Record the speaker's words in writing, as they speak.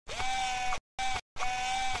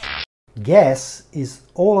GAAS is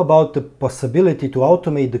all about the possibility to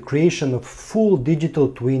automate the creation of full digital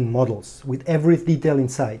twin models with every detail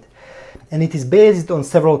inside. And it is based on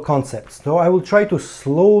several concepts, so I will try to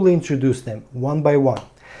slowly introduce them one by one.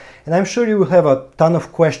 And I'm sure you will have a ton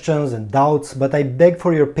of questions and doubts, but I beg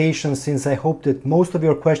for your patience since I hope that most of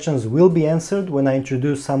your questions will be answered when I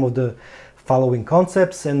introduce some of the following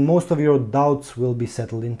concepts, and most of your doubts will be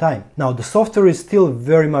settled in time. Now, the software is still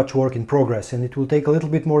very much work in progress, and it will take a little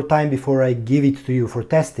bit more time before I give it to you for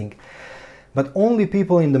testing. But only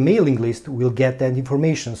people in the mailing list will get that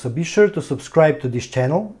information, so be sure to subscribe to this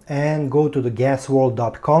channel and go to the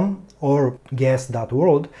gaasworld.com or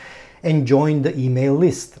gas.world and join the email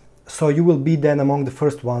list. So you will be then among the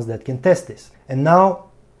first ones that can test this. And now,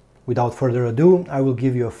 without further ado, I will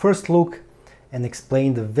give you a first look and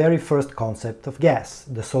explain the very first concept of GAAS,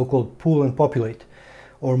 the so-called pull and populate,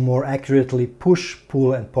 or more accurately push,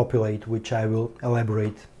 pull and populate, which I will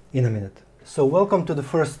elaborate in a minute. So welcome to the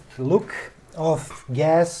first look of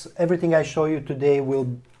GAAS. Everything I show you today will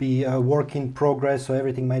be a work in progress, so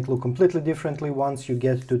everything might look completely differently once you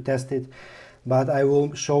get to test it. But I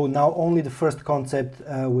will show now only the first concept,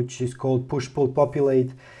 which is called push, pull,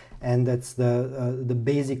 populate, and that's the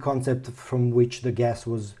basic concept from which the GAAS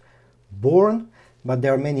was born. But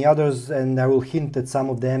there are many others, and I will hint at some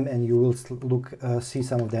of them, and you will see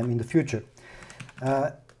some of them in the future.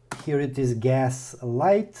 Here it is, GAAS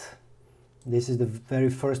Lite. This is the very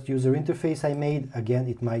first user interface I made. Again,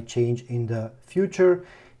 it might change in the future.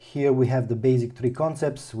 Here we have the basic three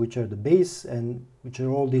concepts, which are the base and which are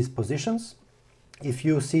all these positions. If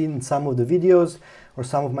you've seen some of the videos or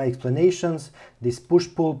some of my explanations, this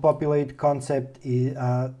push-pull-populate concept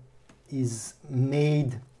is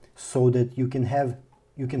made so that you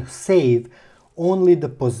can save only the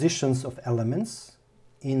positions of elements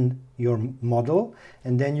in your model,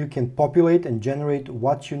 and then you can populate and generate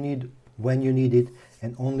what you need when you need it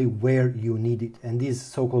and only where you need it. And these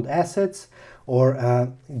so-called assets, or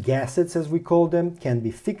gassets as we call them, can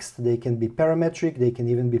be fixed, they can be parametric, they can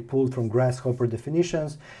even be pulled from Grasshopper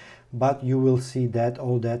Definitions, but you will see that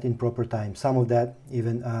all that in proper time, some of that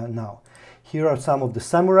even now. Here are some of the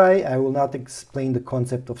samurai. I will not explain the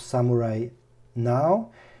concept of samurai now.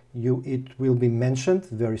 It will be mentioned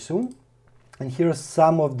very soon. And here are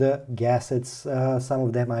some of the gassets, some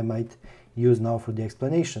of them I might use now for the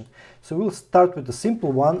explanation. So we'll start with a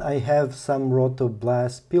simple one. I have some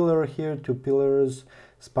rotoblast pillar here, 2 pillars,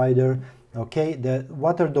 spider. Okay,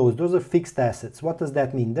 what are those? Those are fixed assets. What does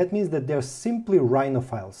that mean? That means that they're simply Rhino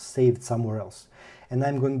files saved somewhere else. And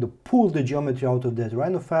I'm going to pull the geometry out of that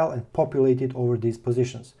Rhino file and populate it over these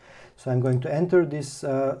positions. So I'm going to enter this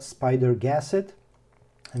spider gasset.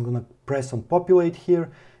 I'm going to press on populate here,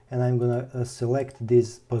 and I'm going to select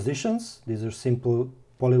these positions. These are simple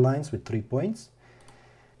polylines with 3 points.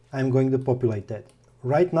 I'm going to populate that.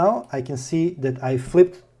 Right now I can see that I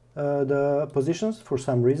flipped the positions for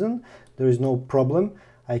some reason. There is no problem.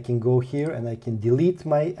 I can go here and I can delete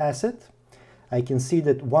my asset. I can see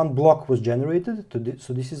that one block was generated.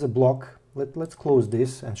 So this is a block. Let's close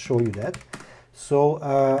this and show you that.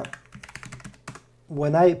 So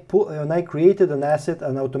when I created an asset,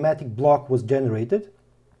 an automatic block was generated.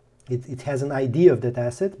 It has an ID of that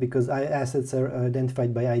asset because assets are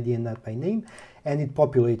identified by ID and not by name, and it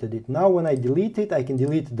populated it. Now when I delete it, I can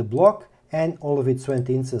delete the block and all of its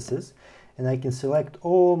 20 instances, and I can select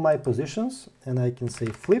all my positions and I can say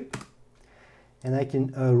flip, and I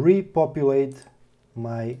can repopulate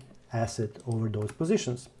my asset over those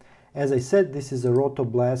positions. As I said, this is a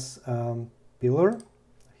rotoblast pillar.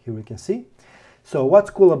 Here we can see. So what's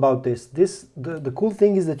cool about this? The cool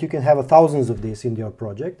thing is that you can have thousands of these in your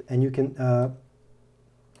project, and you can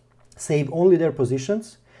save only their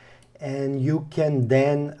positions, and you can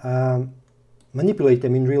then manipulate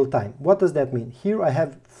them in real time. What does that mean? Here I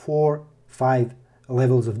have 4, 5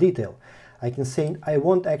 levels of detail. I can say I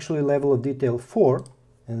want actually level of detail 4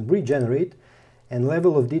 and regenerate, and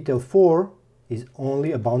level of detail 4 is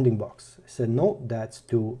only a bounding box. I said no, that's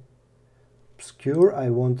too obscure. I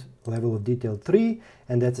want level of detail 3,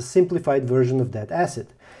 and that's a simplified version of that asset.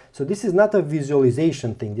 So this is not a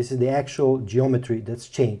visualization thing, this is the actual geometry that's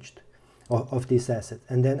changed of this asset,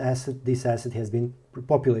 and then this asset has been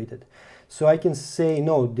populated. So I can say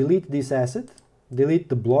no, delete this asset, delete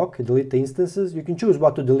the block, delete the instances. You can choose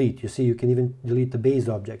what to delete. You see, you can even delete the base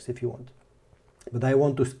objects if you want, but I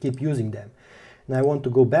want to keep using them. And I want to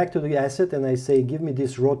go back to the asset, and I say give me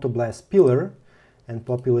this rotoblast pillar and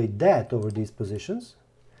populate that over these positions.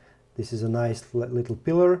 This is a nice little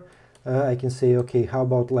pillar. I can say, okay, how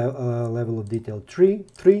about level of detail 3?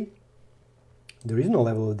 There is no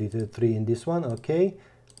level of detail 3 in this one. Okay,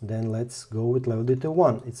 then let's go with level detail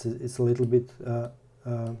 1. It's a little bit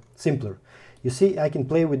simpler. You see, I can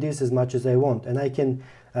play with this as much as I want, and I can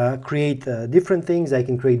create different things. I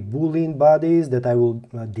can create Boolean bodies that I will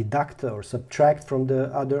deduct or subtract from the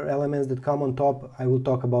other elements that come on top. I will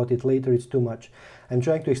talk about it later, it's too much. I'm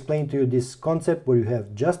trying to explain to you this concept where you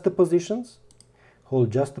have just the positions, hold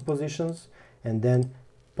just the positions, and then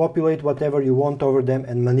populate whatever you want over them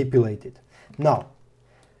and manipulate it. Now,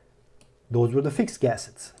 those were the fixed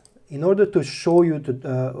gassets. In order to show you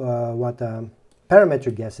what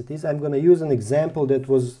parametric gasset is, I'm going to use an example that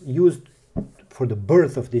was used for the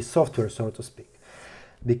birth of this software, so to speak,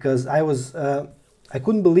 because I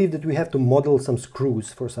couldn't believe that we have to model some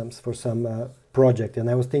screws for some project, and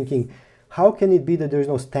I was thinking, how can it be that there is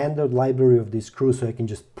no standard library of these screws so I can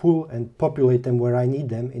just pull and populate them where I need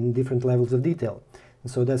them in different levels of detail? And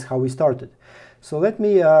so that's how we started. So let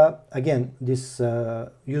me, again, this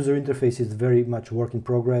user interface is very much work in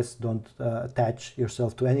progress. Don't attach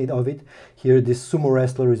yourself to any of it. Here, this sumo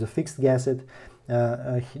wrestler is a fixed gasset.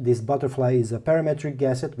 This butterfly is a parametric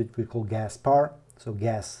gasset, which we call GAAS par. So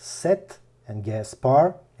GAAS set and GAAS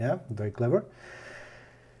par. Yeah, very clever.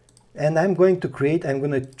 And I'm going to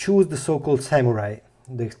choose the so-called samurai.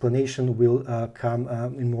 The explanation will come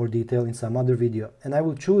in more detail in some other video. And I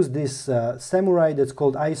will choose this samurai that's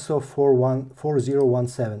called ISO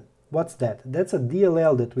 4017. What's that? That's a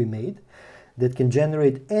DLL that we made that can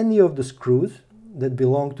generate any of the screws that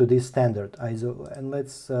belong to this standard ISO. And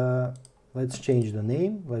let's change the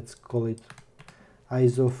name. Let's call it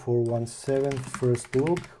ISO 417 first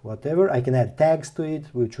look, whatever. I can add tags to it,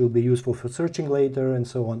 which will be useful for searching later and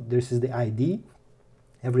so on. This is the ID.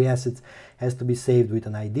 Every asset has to be saved with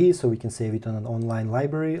an ID, so we can save it on an online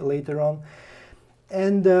library later on.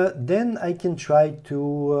 And then I can try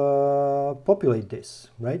to populate this,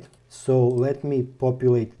 right? So let me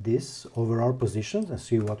populate this over our positions and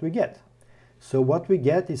see what we get. So what we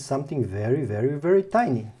get is something very, very, very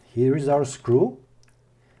tiny. Here is our screw,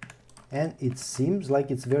 and it seems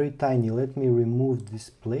like it's very tiny. Let me remove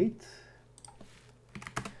this plate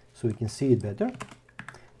so we can see it better.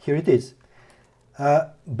 Here it is.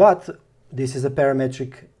 But this is a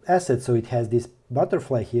parametric asset, so it has this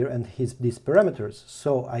butterfly here and these parameters.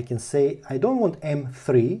 So I can say I don't want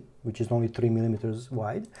M3, which is only 3 millimeters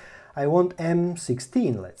wide. I want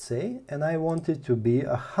M16, let's say, and I want it to be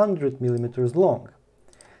 100 millimeters long.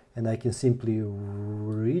 And I can simply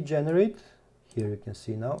regenerate. Here you can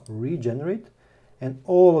see now, regenerate. And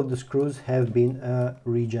all of the screws have been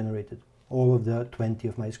regenerated. All of the 20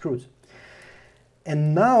 of my screws.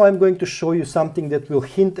 And now I'm going to show you something that will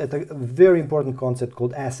hint at a very important concept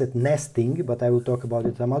called asset nesting, but I will talk about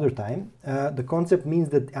it some other time. The concept means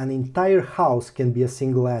that an entire house can be a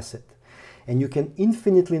single asset. And you can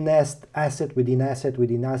infinitely nest asset within asset,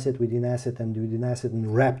 within asset, within asset, and within asset,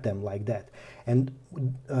 and wrap them like that. And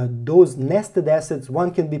those nested assets,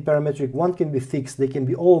 one can be parametric, one can be fixed, they can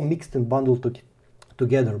be all mixed and bundled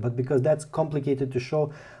together. But because that's complicated to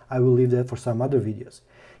show, I will leave that for some other videos.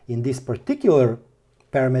 In this particular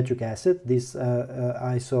parametric asset, this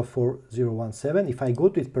ISO 4017, if I go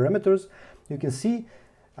to its parameters, you can see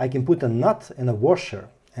I can put a nut and a washer,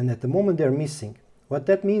 and at the moment they're missing. What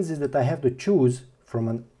that means is that I have to choose from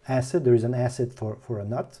an asset. There is an asset for a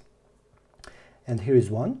nut, and here is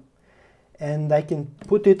one, and I can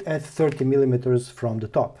put it at 30 millimeters from the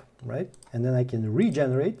top, right? And then I can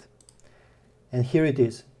regenerate, and here it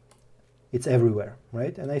is. It's everywhere,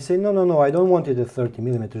 right? And I say, no, no, no, I don't want it at 30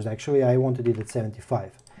 millimeters. Actually, I wanted it at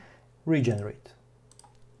 75. Regenerate.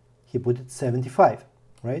 He put it 75,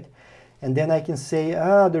 right? And then I can say,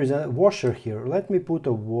 there is a washer here. Let me put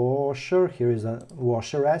a washer. Here is a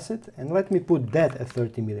washer asset. And let me put that at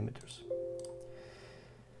 30 millimeters.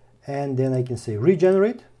 And then I can say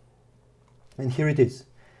regenerate. And here it is.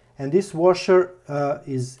 And this washer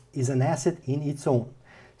is an asset in its own.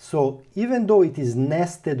 So even though it is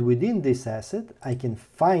nested within this asset, I can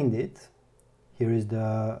find it. Here is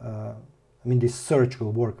the, this search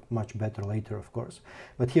will work much better later, of course.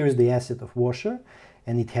 But here is the asset of washer,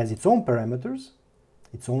 and it has its own parameters,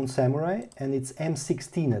 its own samurai, and it's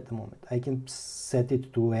M16 at the moment. I can set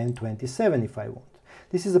it to M27 if I want.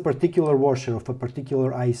 This is a particular washer of a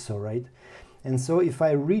particular ISO, right? And so if I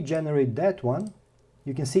regenerate that one,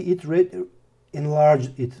 you can see it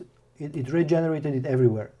enlarged it. It regenerated it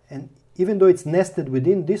everywhere, and even though it's nested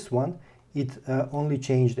within this one, it only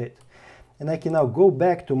changed it. And I can now go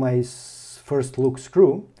back to my first look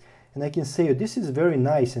screw, and I can say, oh, this is very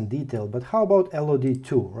nice and detailed, but how about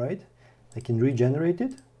LOD2, right? I can regenerate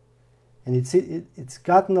it, and it's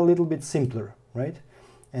gotten a little bit simpler, right?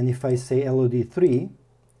 And if I say LOD3,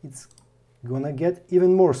 it's gonna get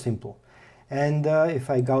even more simple. And if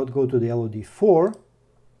I go to the LOD4,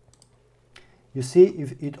 you see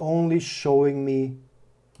if it only showing me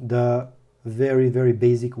the very, very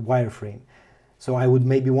basic wireframe. So I would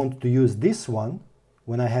maybe want to use this one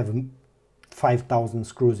when I have 5,000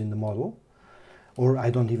 screws in the model, or I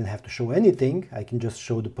don't even have to show anything. I can just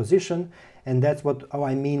show the position, and that's what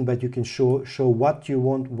I mean, but you can show what you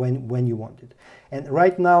want when you want it. And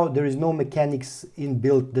right now there is no mechanics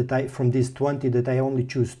inbuilt that from these 20 that I only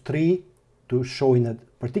choose 3 to show in a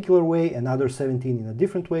particular way and other 17 in a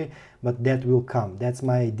different way, but that will come. That's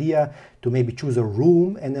my idea, to maybe choose a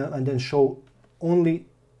room and then show only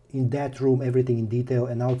in that room everything in detail,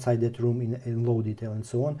 and outside that room in low detail and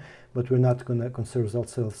so on, but we're not going to concern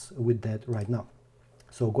ourselves with that right now.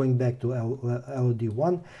 So going back to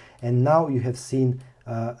LOD1, and now you have seen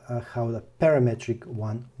how the parametric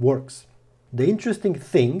one works. The interesting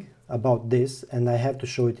thing about this, and I have to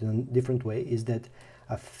show it in a different way, is that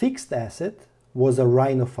a fixed asset was a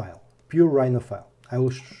Rhino file, pure Rhino file. I will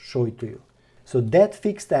show it to you. So that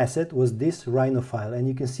fixed asset was this Rhino file, and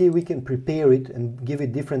you can see we can prepare it and give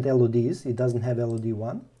it different LODs. It doesn't have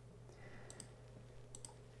LOD1,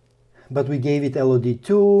 but we gave it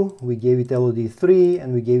LOD2, we gave it LOD3,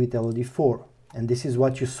 and we gave it LOD4. And this is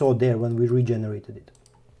what you saw there when we regenerated it.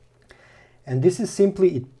 And this is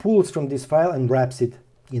simply, it pulls from this file and wraps it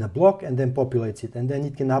in a block and then populates it, and then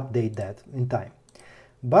it can update that in time.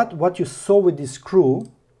 But what you saw with this screw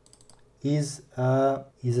is a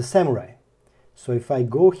Samurai. So if I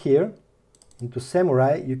go here into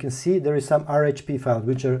Samurai, you can see there is some RHP files,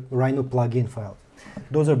 which are Rhino Plug-in files.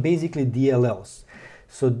 Those are basically DLLs.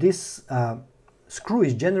 So this screw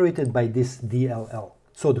is generated by this DLL.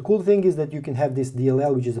 So the cool thing is that you can have this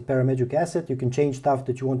DLL, which is a parametric asset. You can change stuff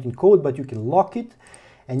that you want in code, but you can lock it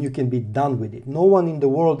and you can be done with it. No one in the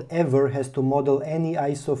world ever has to model any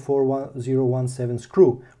ISO 4017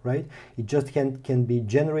 screw, right? It just can be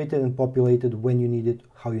generated and populated when you need it,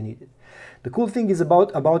 how you need it. The cool thing is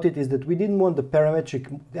about it is that we didn't want the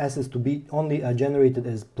parametric assets to be only generated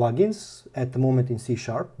as plugins at the moment in C#,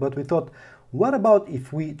 but we thought, what about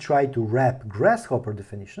if we try to wrap Grasshopper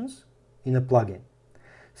definitions in a plugin?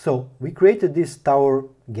 So we created this tower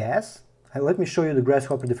GAAS. Let me show you the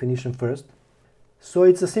Grasshopper definition first. So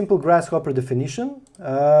it's a simple Grasshopper definition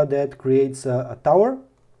that creates a tower,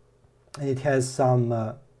 and it has some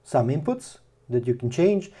inputs that you can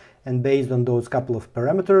change, and based on those couple of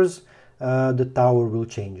parameters, the tower will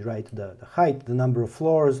change, right? The height, the number of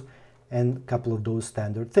floors, and a couple of those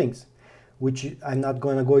standard things, which I'm not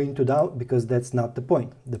going to go into now because that's not the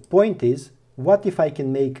point. The point is, what if I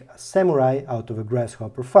can make a Samurai out of a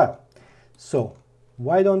Grasshopper file? So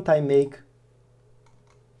why don't I make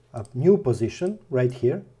a new position right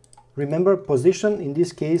here? Remember, position in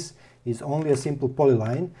this case is only a simple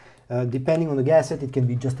polyline. Depending on the gasset, it can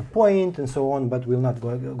be just a point and so on, but we'll not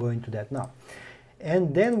go into that now.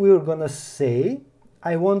 And then we're gonna say,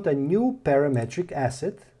 I want a new parametric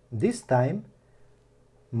asset. This time,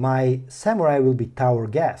 my Samurai will be tower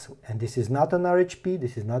GAAS. And this is not an RHP,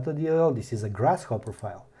 this is not a DLL, this is a Grasshopper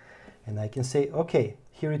file. And I can say, okay,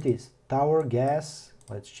 here it is, tower GAAS,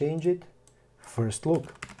 let's change it, first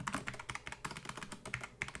look.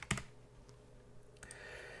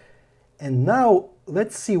 And now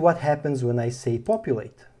let's see what happens when I say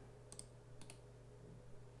populate.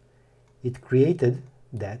 It created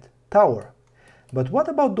that tower. But what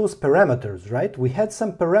about those parameters, right? We had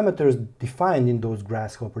some parameters defined in those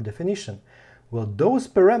Grasshopper definition. Well, those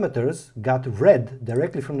parameters got read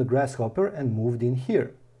directly from the Grasshopper and moved in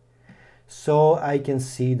here. So I can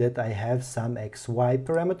see that I have some XY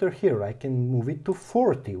parameter here. I can move it to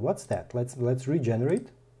 40. What's that? Let's regenerate.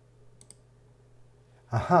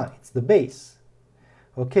 Aha, it's the base.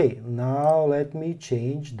 Okay, now let me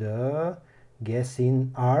change the guess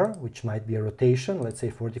in R, which might be a rotation, let's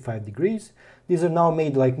say 45 degrees. These are now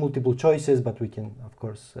made like multiple choices, but we can, of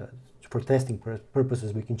course, for testing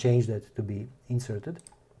purposes, we can change that to be inserted.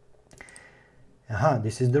 Aha,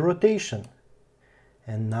 this is the rotation.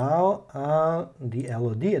 And now the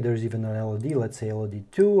LOD, there's even an LOD, let's say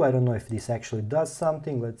LOD2. I don't know if this actually does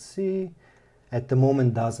something, let's see. At the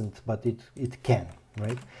moment doesn't, but it can,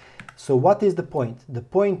 right? So what is the point? The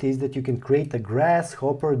point is that you can create a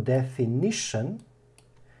Grasshopper definition,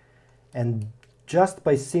 and just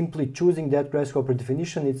by simply choosing that Grasshopper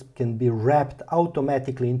definition, it can be wrapped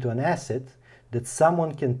automatically into an asset that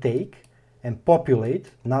someone can take and populate,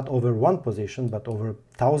 not over one position, but over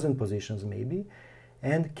 1,000 positions maybe,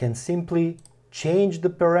 and can simply change the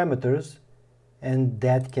parameters, and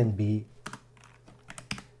that can be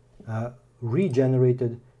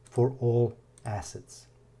regenerated for all assets.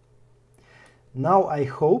 Now I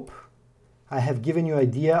hope I have given you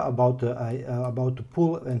idea about the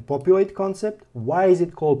pull and populate concept. Why is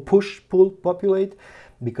it called push, pull, populate?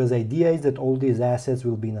 Because the idea is that all these assets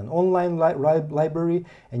will be in an online library,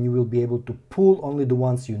 and you will be able to pull only the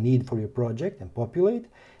ones you need for your project and populate.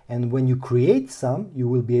 And when you create some, you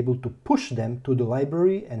will be able to push them to the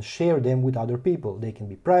library and share them with other people. They can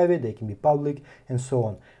be private, they can be public, and so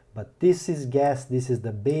on. But this is GAAS, this is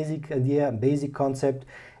the basic idea, basic concept,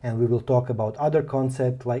 and we will talk about other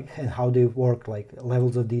concepts like and how they work, like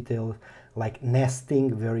levels of detail, like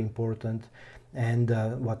nesting, very important, and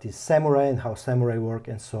what is Samurai and how Samurai work,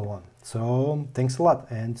 and so on. So thanks a lot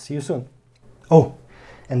and see you soon. Oh,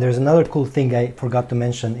 and there's another cool thing I forgot to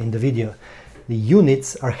mention in the video. The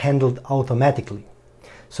units are handled automatically.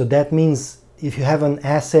 So that means if you have an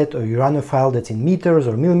asset or you run a file that's in meters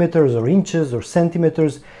or millimeters or inches or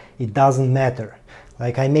centimeters, it doesn't matter.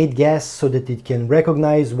 Like I made GAAS so that it can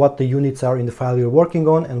recognize what the units are in the file you're working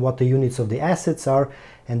on and what the units of the assets are,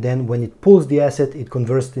 and then when it pulls the asset, it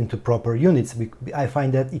converts into proper units. I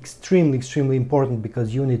find that extremely important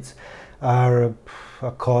because units are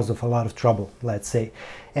a cause of a lot of trouble, let's say.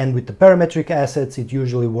 And with the parametric assets, it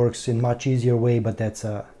usually works in much easier way, but that's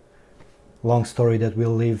a long story that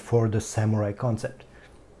we'll leave for the Samurai concept.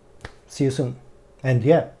 See you soon. And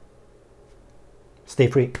yeah, stay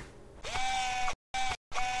free.